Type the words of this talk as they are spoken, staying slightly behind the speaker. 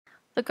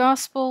The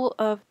Gospel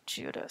of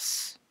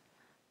Judas.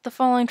 The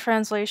following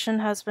translation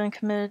has been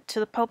committed to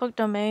the public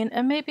domain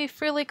and may be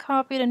freely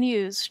copied and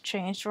used,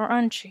 changed or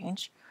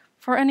unchanged,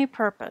 for any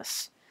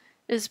purpose.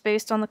 It is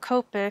based on the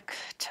Copic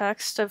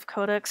text of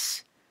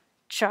Codex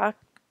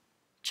Chacos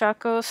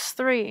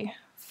III.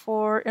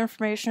 For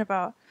information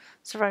about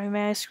surviving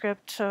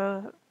manuscript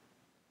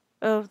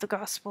of the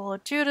Gospel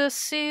of Judas,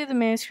 see the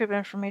manuscript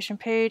information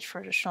page.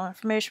 For additional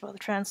information about the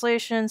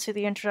translation, see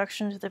the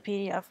introduction to the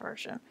PDF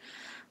version.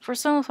 For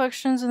some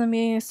reflections on the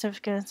meaning and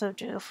significance of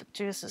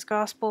Judas'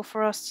 Gospel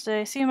for us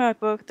today, see my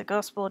book, The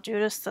Gospel of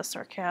Judas, The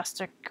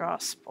Sarcastic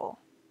Gospel.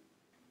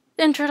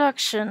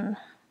 Introduction.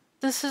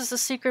 This is the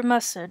secret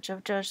message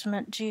of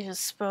judgment Jesus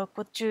spoke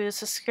with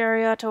Judas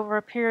Iscariot over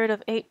a period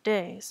of 8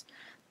 days,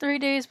 3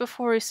 days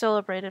before he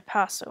celebrated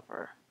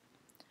Passover.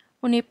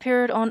 When he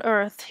appeared on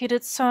earth, he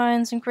did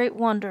signs and great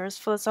wonders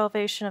for the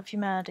salvation of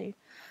humanity.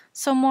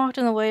 Some walked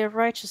in the way of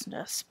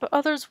righteousness, but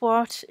others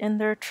walked in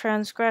their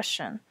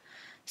transgression.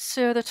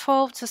 So the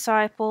 12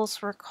 disciples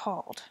were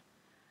called.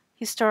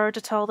 He started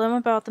to tell them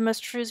about the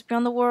mysteries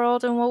beyond the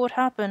world and what would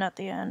happen at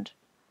the end.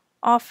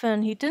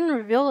 Often he didn't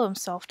reveal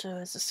himself to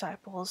his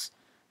disciples,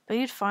 but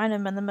you'd find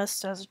him in the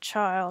midst as a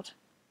child.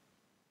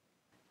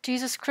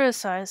 Jesus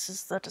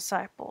criticizes the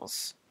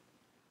disciples.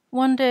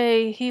 One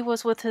day he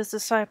was with his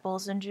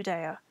disciples in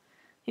Judea.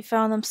 He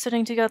found them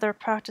sitting together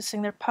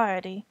practicing their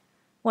piety.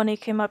 When he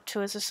came up to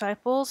his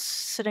disciples,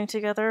 sitting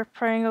together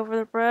praying over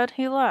the bread,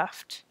 he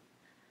laughed.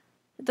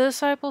 The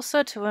disciples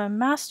said to him,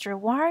 "Master,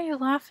 why are you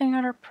laughing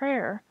at our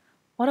prayer?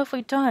 What have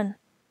we done?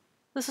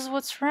 This is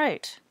what's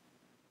right."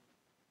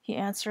 He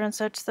answered and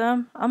said to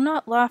them, "I'm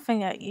not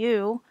laughing at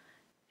you.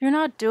 You're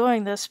not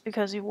doing this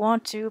because you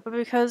want to, but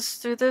because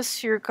through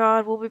this your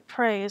God will be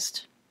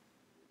praised."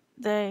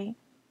 They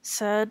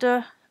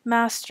said,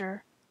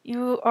 "Master,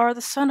 you are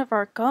the Son of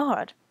our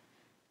God."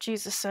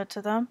 Jesus said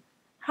to them,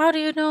 "How do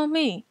you know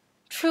me?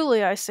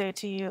 Truly I say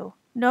to you,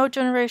 no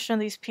generation of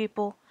these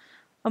people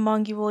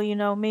among you will you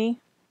know me."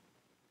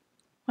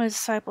 When his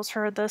disciples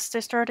heard this,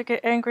 they started to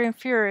get angry and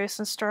furious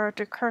and started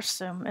to curse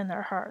him in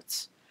their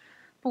hearts.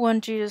 But when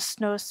Jesus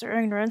noticed their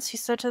ignorance, he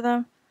said to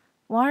them,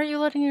 "Why are you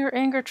letting your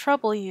anger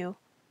trouble you?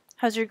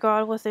 Has your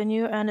God within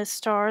you and his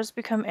stars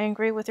become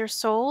angry with your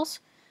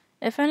souls?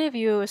 If any of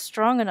you is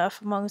strong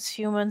enough amongst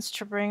humans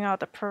to bring out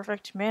the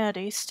perfect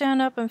humanity,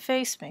 stand up and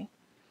face me."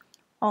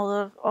 All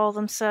of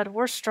them said,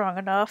 "We're strong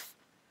enough,"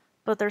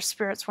 but their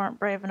spirits weren't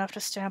brave enough to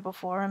stand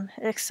before him,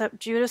 except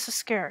Judas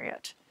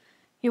Iscariot.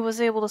 He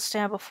was able to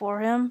stand before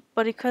him,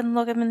 but he couldn't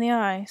look him in the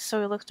eye, so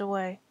he looked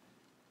away.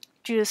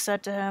 Judas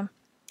said to him,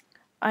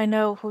 "I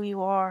know who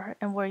you are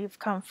and where you've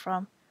come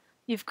from.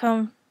 You've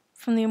come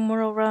from the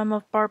immortal realm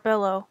of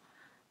Barbello,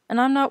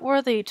 and I'm not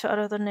worthy to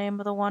utter the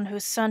name of the one who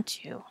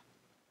sent you."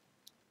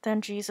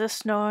 Then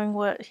Jesus, knowing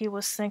what he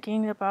was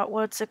thinking about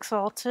what's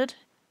exalted,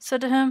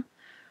 said to him,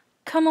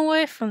 "Come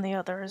away from the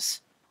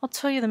others. I'll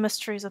tell you the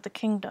mysteries of the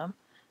kingdom,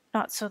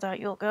 not so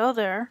that you'll go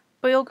there,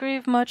 but you'll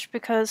grieve much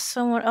because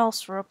someone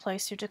else will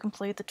replace you to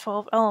complete the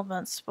 12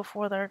 elements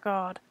before their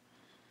God."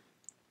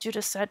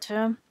 Judas said to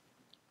him,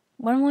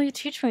 "When will you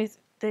teach me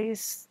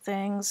these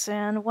things,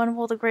 and when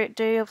will the great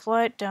day of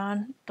light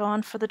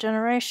dawn for the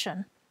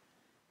generation?"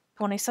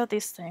 When he said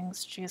these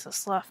things,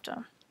 Jesus left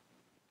him.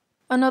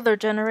 Another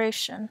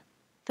generation.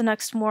 The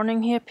next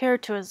morning he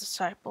appeared to his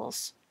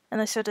disciples, and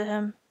they said to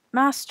him,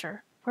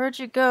 "Master, where did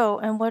you go,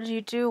 and what did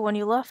you do when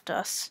you left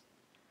us?"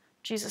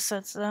 Jesus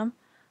said to them,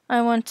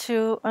 "I went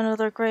to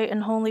another great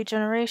and holy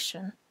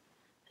generation."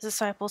 His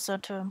disciples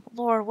said to him,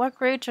 "Lord, what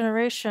great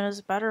generation is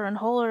better and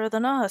holier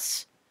than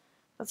us?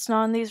 That's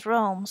not in these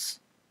realms."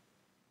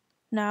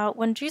 Now,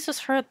 when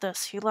Jesus heard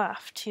this, he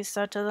laughed. He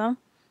said to them,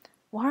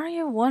 "Why are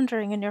you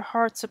wondering in your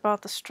hearts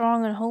about the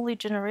strong and holy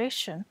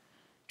generation?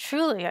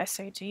 Truly, I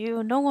say to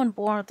you, no one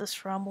born of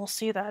this realm will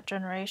see that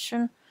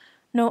generation.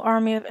 No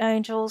army of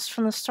angels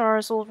from the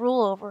stars will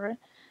rule over it,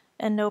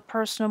 and no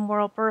person of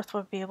moral birth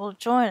would be able to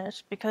join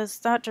it, because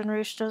that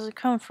generation doesn't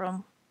come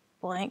from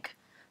blank.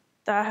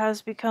 That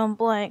has become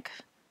blank.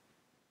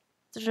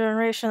 The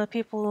generation of the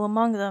people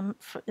among them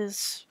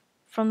is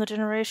from the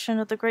generation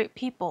of the great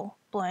people,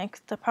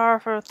 blank, the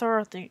powerful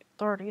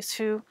authorities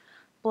who,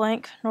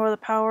 blank, nor the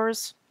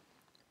powers,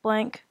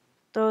 blank,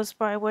 those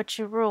by which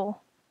you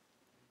rule."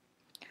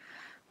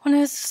 When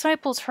his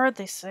disciples heard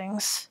these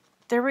things,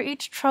 they were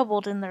each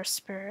troubled in their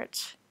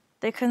spirit.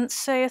 They couldn't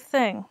say a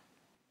thing.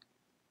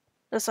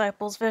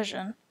 Disciples'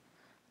 vision.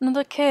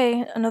 Another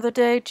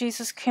day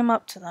Jesus came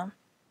up to them.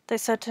 They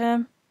said to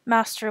him,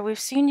 "Master, we've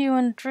seen you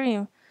in a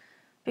dream,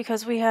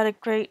 because we had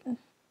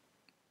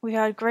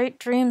great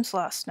dreams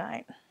last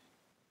night."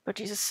 But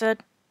Jesus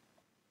said,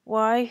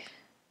 "Why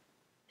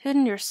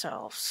hidden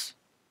yourselves?"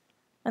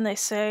 And they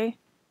said,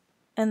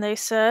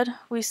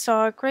 "We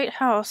saw a great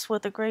house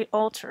with a great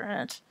altar in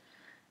it,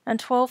 and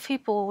 12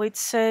 people. We'd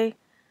say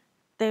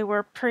they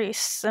were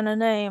priests and a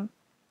name.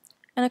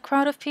 And a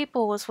crowd of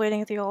people was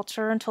waiting at the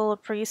altar until the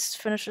priests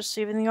finished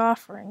receiving the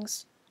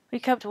offerings. We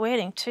kept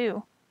waiting,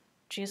 too."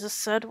 Jesus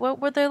said, "What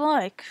were they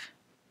like?"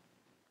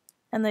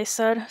 And they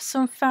said,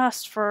 "Some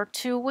fast for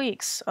 2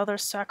 weeks,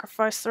 others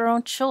sacrifice their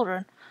own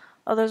children,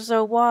 others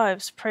their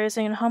wives,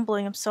 praising and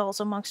humbling themselves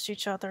amongst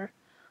each other.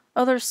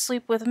 Others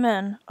sleep with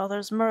men,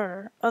 others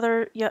murder,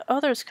 yet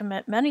others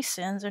commit many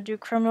sins and do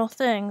criminal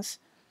things.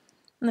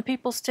 And the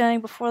people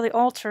standing before the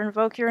altar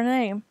invoke your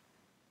name.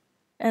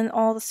 And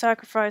all the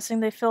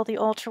sacrificing, they fill the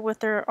altar with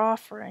their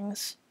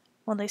offerings."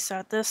 When they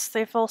said this,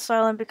 they fell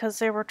silent because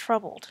they were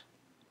troubled.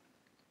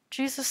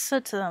 Jesus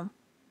said to them,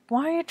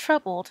 "Why are you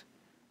troubled?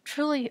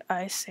 Truly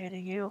I say to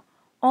you,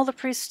 all the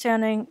priests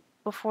standing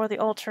before the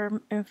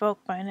altar invoke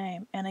my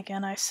name. And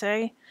again I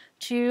say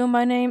to you,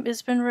 my name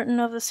has been written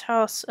of this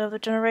house of the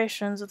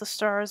generations of the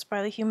stars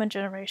by the human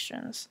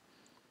generations.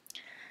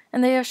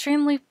 And they have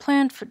shamefully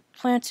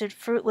planted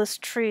fruitless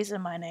trees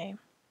in my name."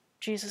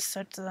 Jesus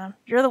said to them,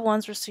 "You're the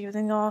ones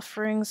receiving the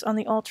offerings on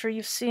the altar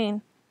you've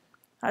seen.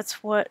 That's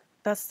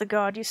the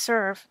God you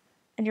serve,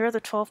 and you're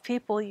the 12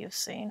 people you've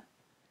seen.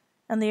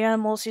 And the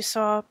animals you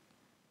saw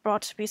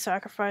brought to be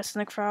sacrificed in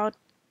the crowd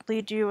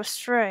lead you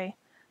astray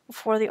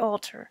before the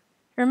altar.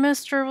 Your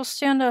minister will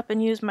stand up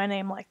and use my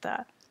name like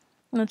that,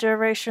 and the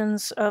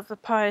generations of the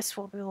pious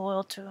will be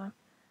loyal to him.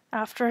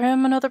 After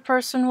him, another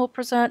person will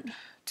present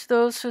to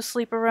those who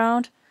sleep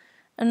around,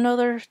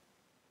 another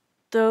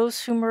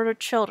those who murder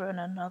children,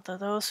 another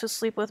those who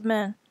sleep with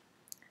men,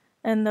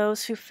 and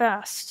those who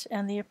fast,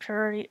 and the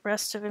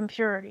rest of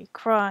impurity,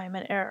 crime,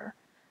 and error.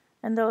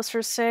 And those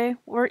who say,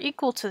 'We're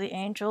equal to the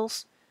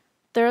angels,'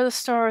 they're the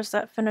stars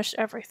that finish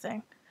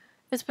everything.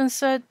 It's been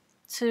said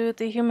to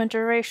the human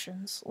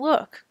generations,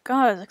 'Look,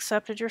 God has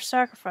accepted your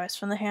sacrifice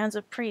from the hands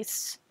of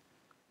priests,'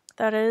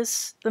 that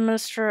is, the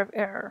minister of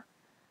error.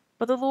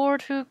 But the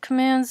Lord who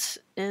commands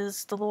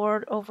is the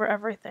Lord over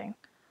everything.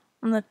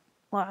 On the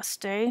last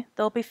day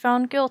they'll be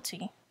found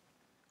guilty."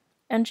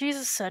 And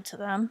Jesus said to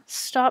them,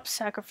 "Stop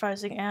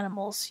sacrificing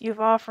animals. You've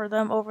offered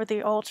them over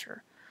the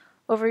altar,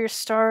 over your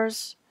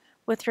stars,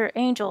 with your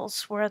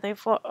angels, where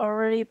they've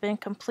already been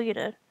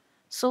completed.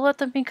 So let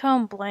them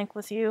become blank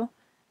with you,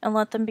 and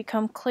let them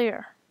become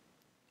clear."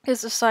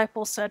 His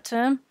disciples said to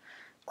him,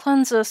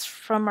 "Cleanse us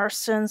from our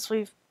sins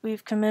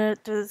we've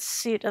committed through the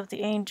deceit of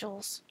the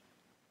angels."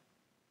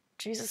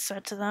 Jesus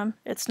said to them,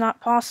 "It's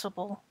not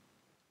possible,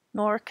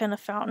 nor can a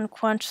fountain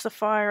quench the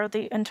fire of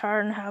the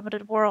entire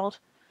inhabited world,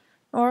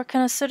 nor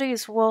can a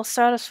city's well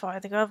satisfy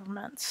the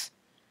governments,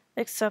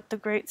 except the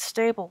great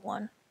stable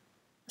one.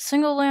 A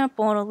single lamp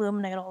won't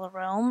illuminate all the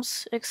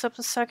realms, except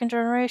the second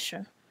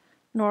generation,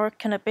 nor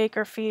can a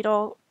baker feed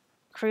all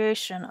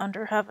creation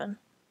under heaven."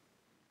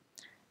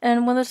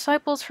 And when the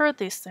disciples heard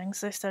these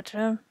things, they said to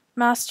him,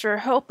 "Master,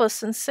 help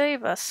us and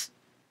save us."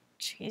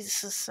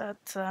 Jesus said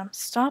to them,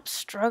 "Stop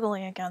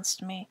struggling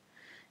against me.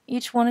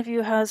 Each one of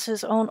you has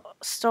his own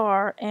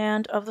star,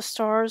 and of the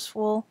stars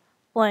will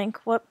blank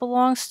what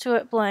belongs to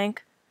it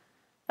blank.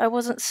 I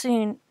wasn't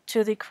seen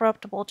to the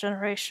corruptible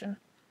generation,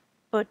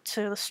 but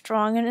to the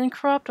strong and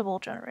incorruptible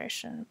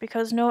generation,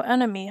 because no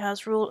enemy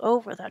has ruled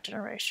over that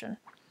generation,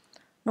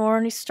 nor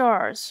any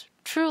stars.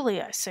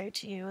 Truly I say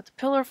to you, the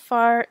pillar of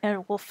fire and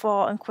it will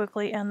fall, and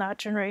quickly, and that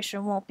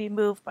generation won't be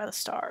moved by the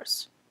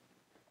stars."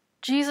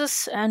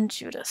 Jesus and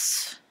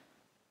Judas.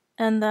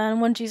 And then,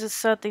 when Jesus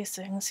said these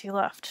things, he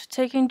left,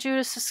 taking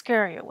Judas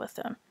Iscariot with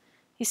him.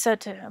 He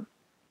said to him,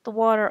 "The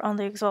water on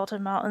the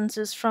exalted mountains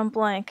is from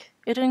blank.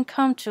 It didn't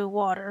come to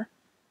water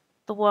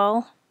the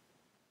well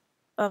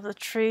of the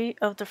tree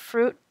of the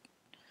fruit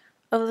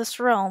of this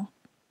realm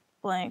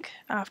blank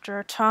after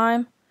a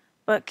time,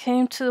 but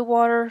came to the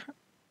water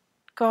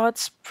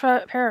God's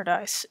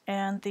paradise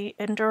and the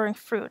enduring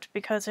fruit,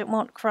 because it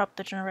won't corrupt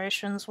the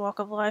generation's walk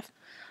of life,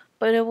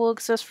 but it will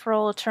exist for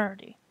all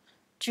eternity."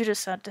 Judas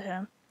said to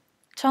him,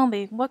 "Tell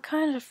me, what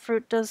kind of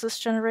fruit does this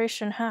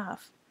generation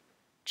have?"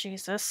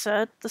 Jesus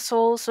said, "The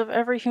souls of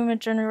every human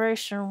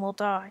generation will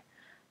die.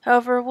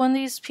 However, when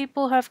these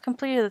people have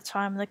completed the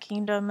time in the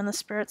kingdom and the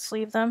spirits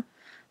leave them,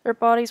 their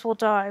bodies will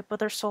die, but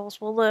their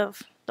souls will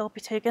live. They'll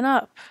be taken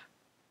up."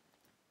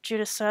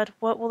 Judas said,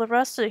 "What will the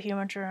rest of the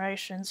human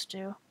generations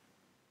do?"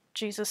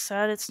 Jesus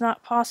said, "It's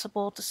not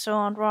possible to sow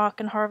on rock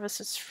and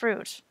harvest its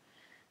fruit.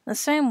 In the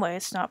same way,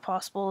 it's not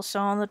possible to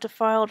sow on the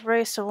defiled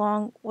race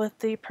along with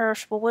the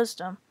perishable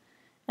wisdom,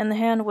 and the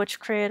hand which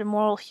created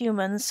moral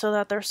humans, so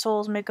that their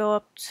souls may go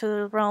up to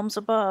the realms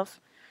above.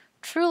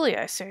 Truly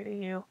I say to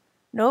you,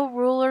 no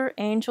ruler,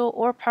 angel,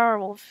 or power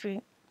will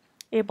be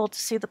able to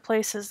see the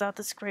places that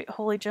this great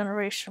holy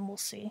generation will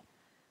see."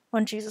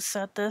 When Jesus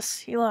said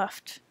this, he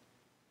left.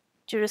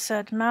 Judas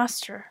said,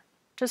 "Master,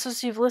 just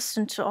as you've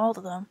listened to all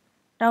of them,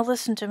 now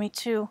listen to me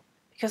too,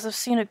 because I've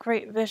seen a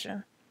great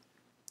vision."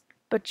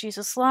 But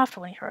Jesus laughed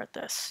when he heard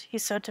this. He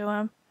said to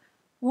him,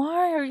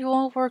 "Why are you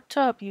all worked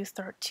up, you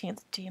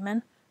 13th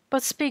demon?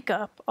 But speak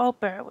up, I'll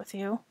bear it with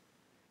you."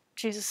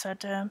 Jesus said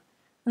to him,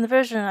 "In the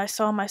vision I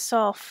saw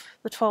myself,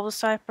 the 12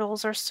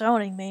 disciples are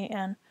stoning me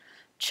and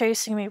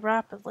chasing me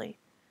rapidly,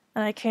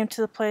 and I came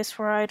to the place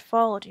where I had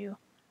followed you.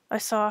 I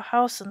saw a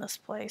house in this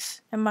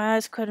place, and my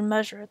eyes couldn't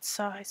measure its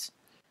size.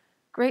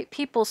 Great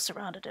people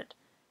surrounded it,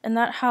 and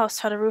that house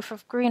had a roof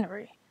of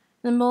greenery.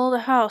 In the middle of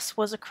the house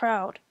was a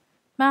crowd.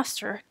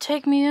 Master,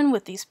 take me in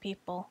with these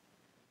people.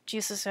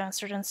 Jesus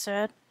answered and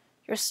said,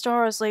 Your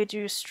star has laid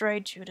you astray,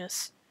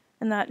 Judas,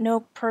 and that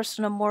no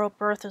person of mortal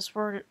birth is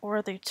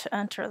worthy to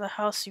enter the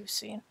house you've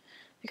seen,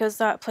 because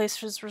that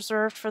place is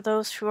reserved for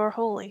those who are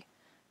holy.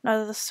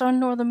 Neither the sun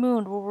nor the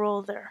moon will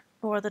rule there,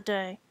 nor the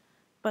day,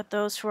 but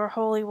those who are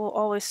holy will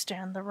always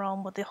stand in the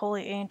realm with the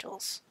holy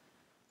angels.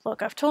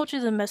 Look, I've told you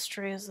the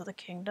mysteries of the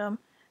kingdom,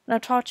 and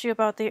I've taught you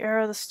about the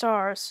era of the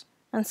stars,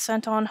 and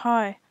sent on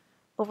high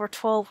over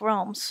 12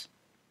 realms.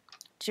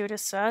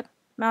 Judas said,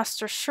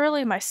 Master,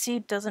 surely my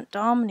seed doesn't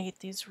dominate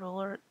these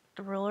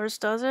rulers,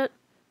 does it?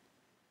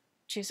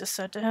 Jesus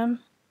said to him,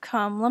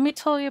 Come, let me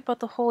tell you about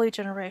the holy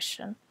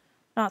generation,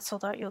 not so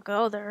that you'll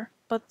go there,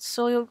 but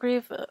so you'll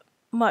grieve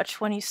much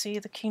when you see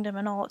the kingdom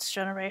in all its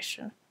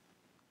generation.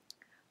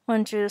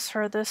 When Judas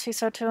heard this, he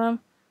said to him,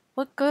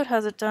 What good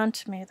has it done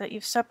to me that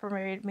you've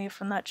separated me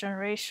from that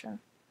generation?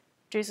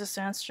 Jesus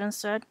answered and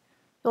said,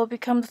 You'll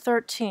become the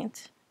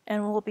 13th,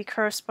 and will be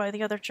cursed by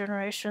the other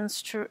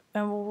generations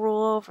and will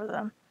rule over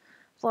them.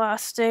 The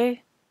last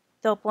day,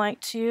 they'll blank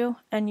to you,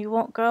 and you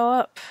won't go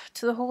up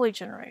to the holy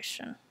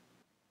generation.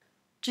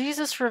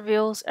 Jesus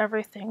reveals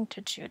everything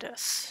to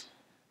Judas.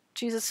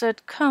 Jesus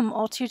said, Come,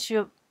 I'll teach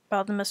you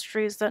about the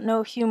mysteries that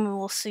no human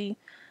will see,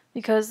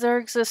 because there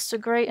exists a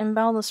great and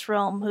boundless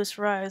realm whose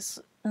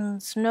horizons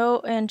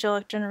no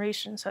angelic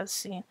generations has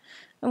seen,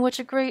 in which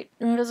a great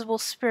invisible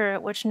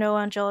spirit which no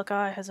angelic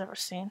eye has ever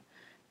seen,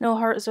 no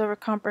heart has ever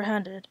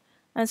comprehended,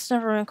 and it's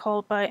never been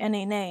called by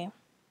any name.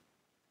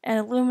 And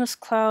a luminous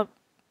cloud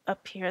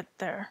appeared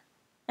there,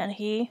 and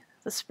he,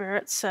 the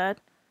Spirit,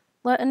 said,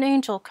 Let an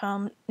angel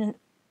come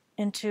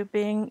into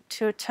being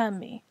to attend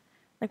me.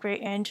 The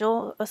great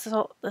angel,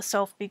 the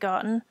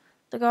self-begotten,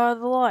 the God of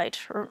the light,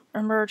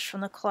 emerged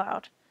from the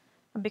cloud,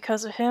 and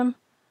because of him,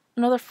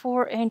 another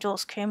 4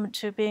 angels came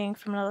into being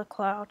from another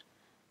cloud,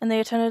 and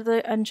they attended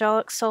the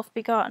angelic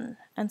self-begotten,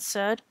 and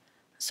said,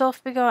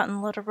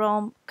 Self-begotten, let a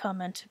realm come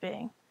into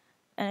being.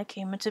 And it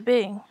came into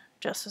being,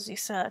 just as he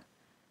said.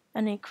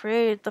 And he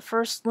created the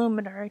first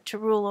luminary to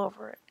rule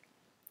over it.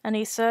 And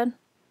he said,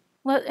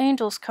 Let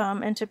angels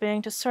come into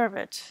being to serve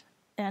it.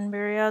 And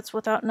myriads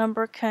without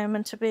number came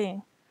into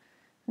being.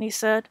 And he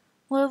said,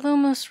 Let a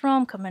luminous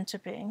realm come into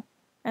being.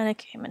 And it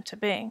came into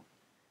being.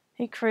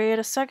 He created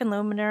a second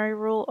luminary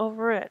rule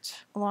over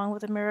it, along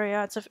with the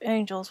myriads of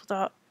angels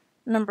without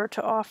number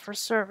to offer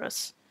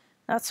service.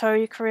 That's how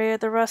he created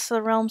the rest of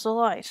the realms of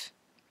light.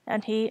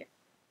 And he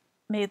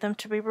made them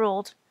to be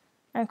ruled,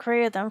 and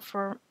created them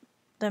for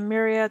the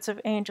myriads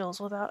of angels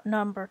without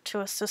number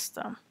to assist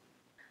them.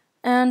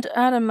 And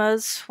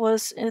Adamas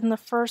was in the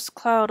first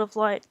cloud of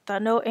light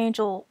that no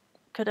angel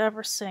could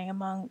ever sing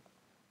among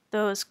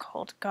those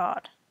called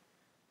God.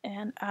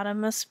 And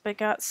Adamas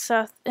begat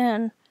Seth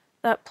in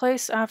that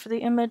place after the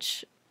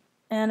image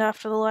and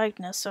after the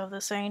likeness of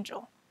this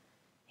angel.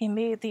 He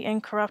made the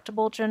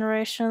incorruptible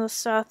generation of the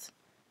Seth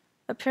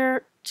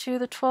appear to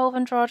the 12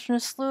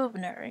 androgynous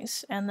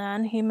luminaries, and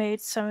then he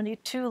made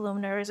 72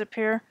 luminaries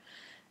appear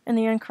in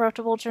the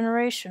incorruptible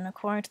generation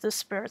according to the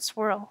Spirit's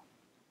will.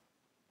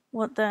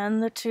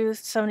 Then the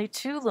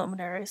 272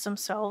 luminaries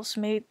themselves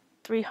made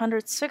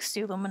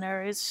 360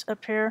 luminaries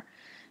appear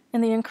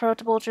in the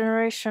incorruptible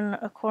generation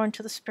according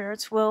to the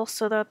Spirit's will,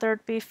 so that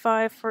there'd be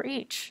 5 for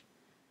each.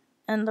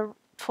 And the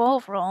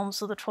 12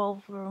 realms of the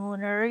 12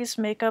 luminaries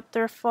make up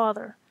their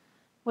Father,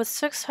 with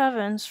 6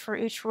 heavens for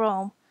each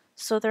realm,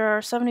 so there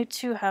are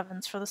 72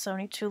 heavens for the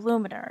 72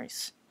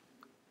 luminaries.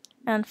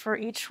 And for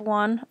each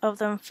one of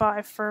them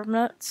 5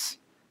 firmaments,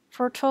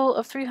 for a total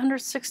of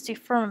 360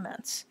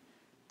 firmaments.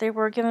 They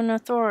were given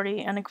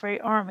authority and a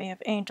great army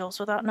of angels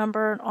without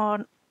number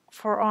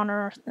for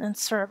honor and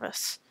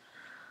service,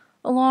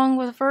 along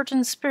with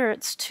virgin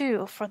spirits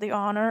too, for the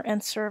honor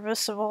and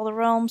service of all the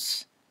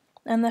realms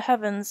and the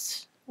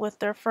heavens with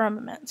their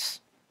firmaments.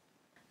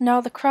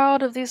 Now the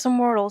crowd of these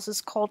immortals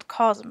is called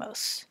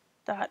cosmos,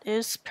 that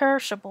is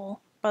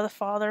perishable, by the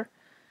Father,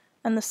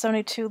 and the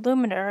 72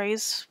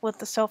 luminaries with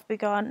the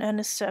self-begotten and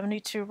his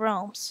 72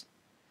 realms.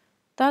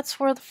 That's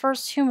where the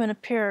first human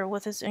appeared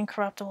with his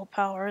incorruptible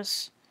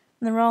powers,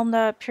 and the realm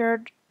that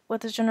appeared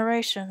with his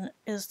generation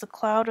is the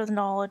cloud of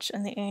knowledge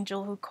and the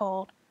angel who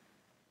called.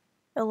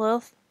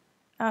 Elith,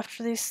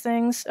 after these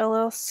things,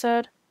 Elith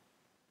said,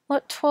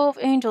 Let 12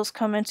 angels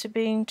come into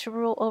being to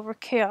rule over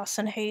chaos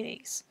and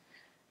Hades.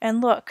 And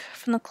look,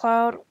 from the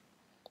cloud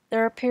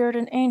there appeared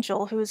an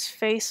angel whose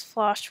face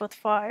flashed with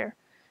fire,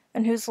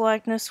 and whose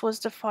likeness was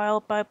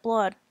defiled by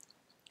blood.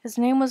 His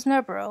name was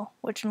Nebro,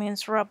 which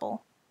means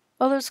rebel.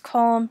 Others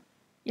call him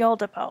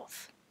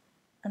Yaldabaoth.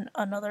 And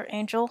another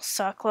angel,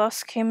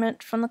 Saklas, came in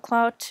from the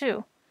cloud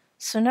too.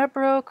 So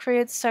Nebro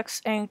created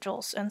 6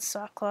 angels, and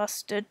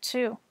Saklas did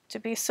too, to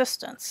be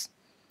assistants.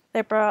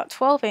 They brought out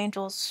 12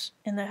 angels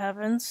in the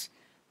heavens,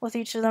 with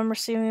each of them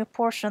receiving a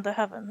portion of the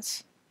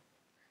heavens.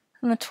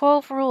 And the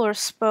 12 rulers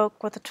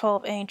spoke with the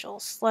 12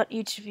 angels, Let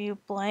each of you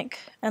blank,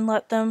 and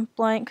let them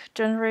blank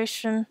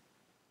generation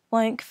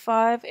blank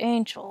 5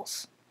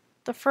 angels.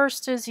 The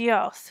first is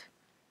Yoth,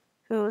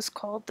 who is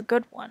called the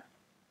Good One.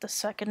 The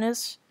second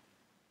is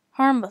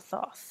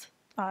Harmathoth,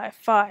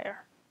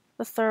 fire.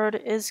 The third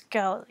is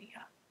Galilee.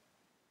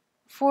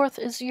 The fourth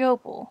is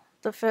Yobel.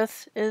 The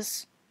fifth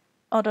is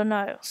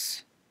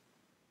Adonias.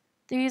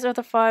 These are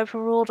the 5 who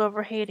ruled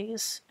over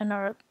Hades and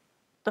are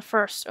the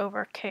first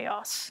over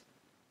chaos.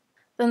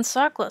 Then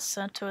Saklas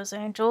sent to his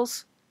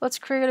angels, "Let's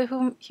create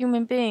a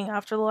human being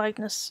after the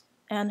likeness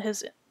and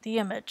the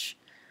image."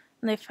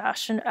 And they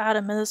fashioned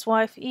Adam and his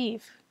wife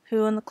Eve,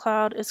 who in the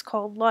cloud is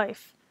called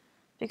Life,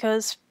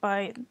 because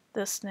by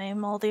this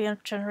name all the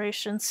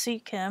generations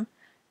seek him,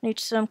 and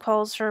each of them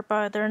calls her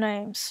by their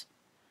names.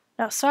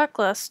 Now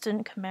Saklas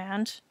didn't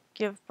command,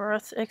 "Give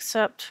birth,"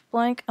 except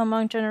blank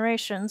among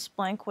generations,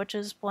 blank which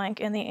is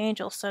blank, and the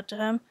angel said to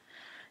him,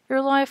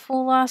 "Your life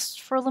will last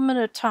for a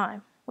limited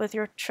time with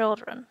your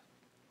children."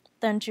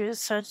 Then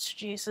Judas said to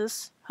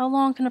Jesus, "How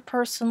long can a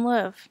person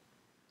live?"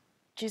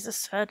 Jesus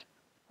said,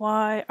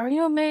 "Why, are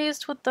you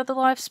amazed that the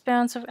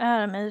lifespans of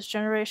Adam and his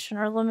generation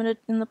are limited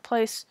in the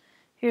place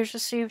he has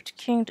received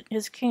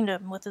his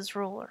kingdom with his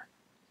ruler?"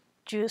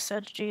 Judas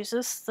said to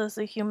Jesus, "Does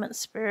the human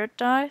spirit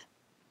die?"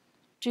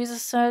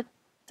 Jesus said,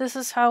 "This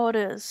is how it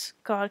is.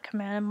 God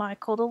commanded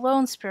Michael to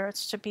loan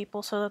spirits to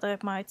people so that they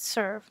might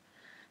serve.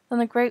 Then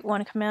the Great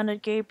One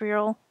commanded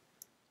Gabriel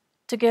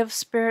to give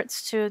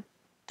spirits to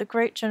the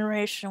great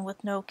generation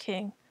with no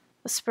king,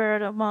 the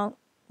spirit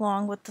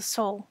along with the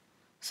soul.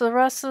 So the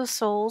rest of the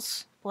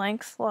souls,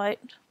 blank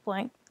light,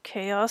 blank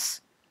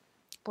chaos,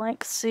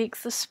 blank seek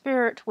the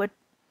spirit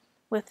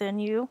within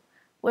you,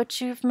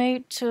 which you've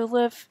made to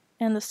live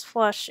in this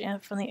flesh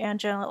and from the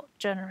angelic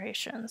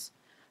generations."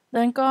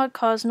 Then God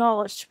caused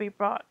knowledge to be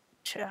brought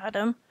to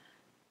Adam,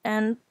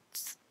 and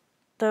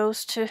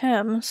those to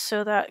him,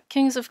 so that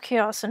kings of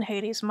chaos and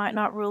Hades might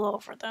not rule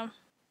over them.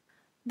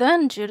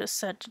 Then Judas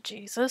said to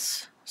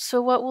Jesus,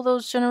 "So what will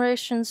those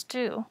generations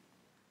do?"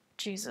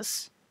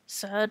 Jesus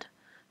said,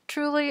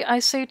 "Truly I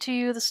say to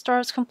you, the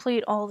stars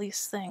complete all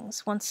these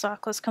things. When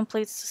Saklas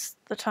completes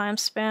the time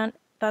span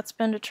that's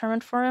been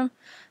determined for him,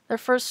 their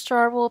first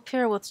star will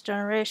appear with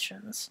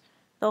generations.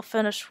 They'll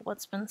finish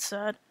what's been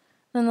said.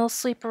 Then they'll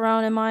sleep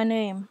around in my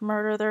name,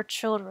 murder their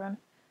children,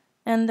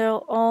 and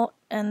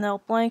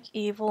they'll blank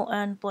evil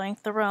and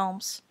blank the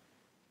realms,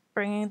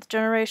 bringing the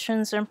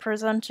generations and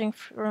presenting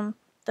from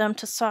them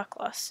to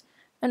Saklas.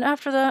 And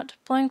after that,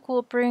 blank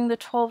will bring the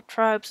 12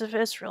 tribes of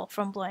Israel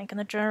from blank, and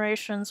the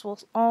generations will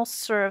all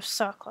serve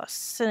Saklas,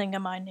 sitting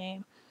in my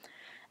name.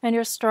 And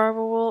your star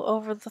will rule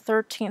over the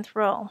 13th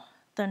realm."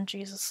 Then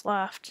Jesus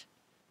laughed.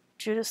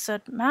 Judas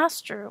said,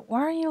 "Master,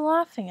 why are you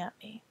laughing at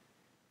me?"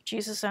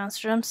 Jesus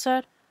answered him and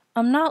said,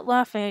 "I'm not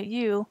laughing at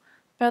you,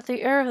 but at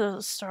the heir of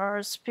the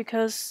stars,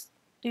 because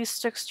these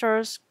 6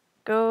 stars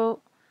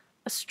go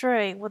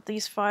astray with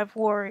these 5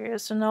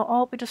 warriors, and they'll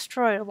all be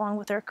destroyed along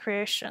with their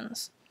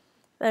creations."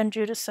 Then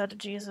Judas said to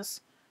Jesus,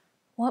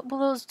 "What will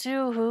those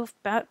do who've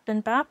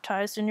been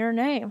baptized in your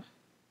name?"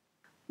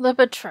 The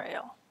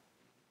betrayal.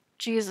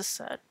 Jesus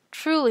said,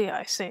 "Truly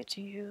I say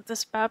to you,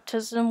 this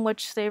baptism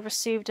which they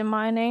received in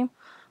my name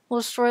will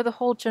destroy the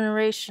whole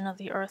generation of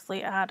the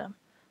earthly Adam.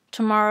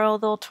 Tomorrow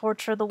they'll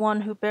torture the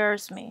one who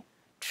bears me.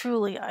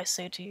 Truly I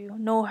say to you,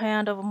 no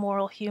hand of a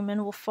mortal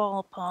human will fall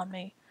upon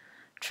me.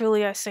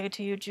 Truly I say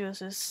to you,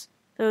 Judas,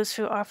 those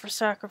who offer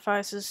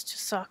sacrifices to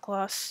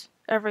Saklas,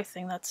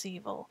 everything that's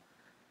evil.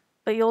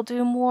 But you'll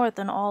do more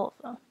than all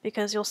of them,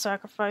 because you'll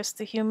sacrifice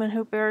the human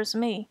who bears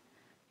me.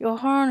 Your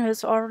horn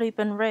has already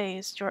been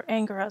raised, your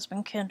anger has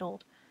been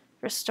kindled,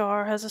 your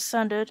star has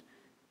ascended,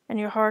 and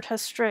your heart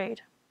has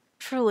strayed.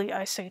 Truly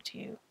I say to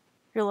you,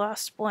 your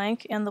last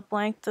blank and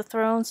the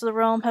thrones of the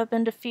realm have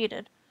been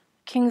defeated.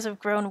 Kings have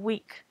grown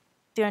weak,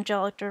 the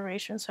angelic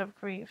generations have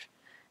grieved,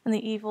 and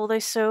the evil they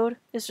sowed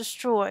is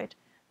destroyed,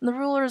 and the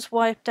ruler is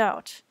wiped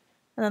out.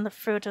 And then the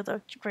fruit of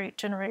the great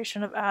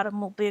generation of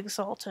Adam will be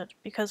exalted,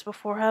 because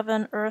before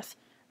heaven, earth,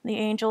 and the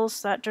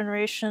angels, that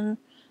generation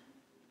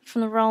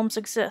from the realms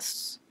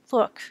exists.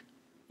 Look,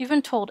 you've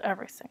been told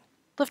everything.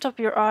 Lift up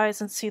your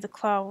eyes and see the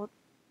cloud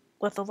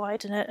with the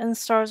light in it and the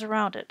stars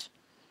around it.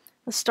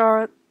 The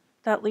star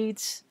that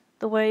leads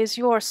the way is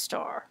your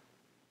star."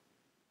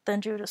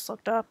 Then Judas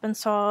looked up and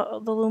saw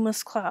the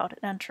luminous cloud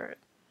and entered it.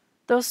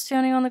 Those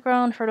standing on the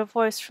ground heard a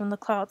voice from the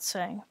cloud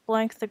saying,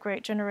 "Blank the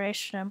great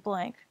generation and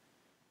blank."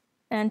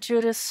 And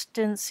Judas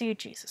didn't see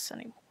Jesus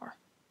anymore.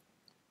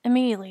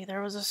 Immediately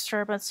there was a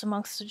disturbance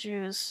amongst the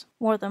Jews,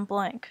 more than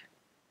blank.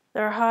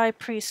 Their high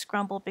priest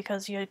grumbled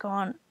because he had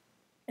gone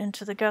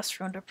into the guest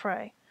room to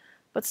pray,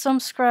 but some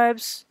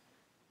scribes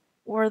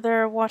were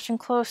there watching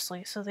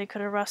closely so they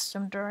could arrest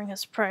him during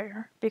his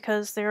prayer,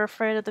 because they were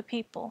afraid of the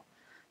people,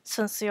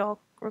 since they all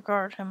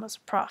regarded him as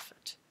a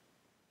prophet.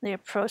 They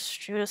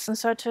approached Judas and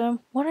said to him,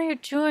 "What are you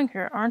doing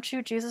here? Aren't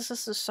you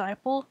Jesus'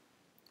 disciple?"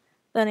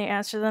 Then he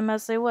answered them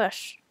as they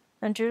wished.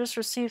 Then Judas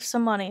received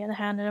some money and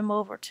handed him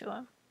over to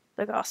him.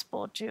 The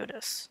Gospel of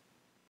Judas.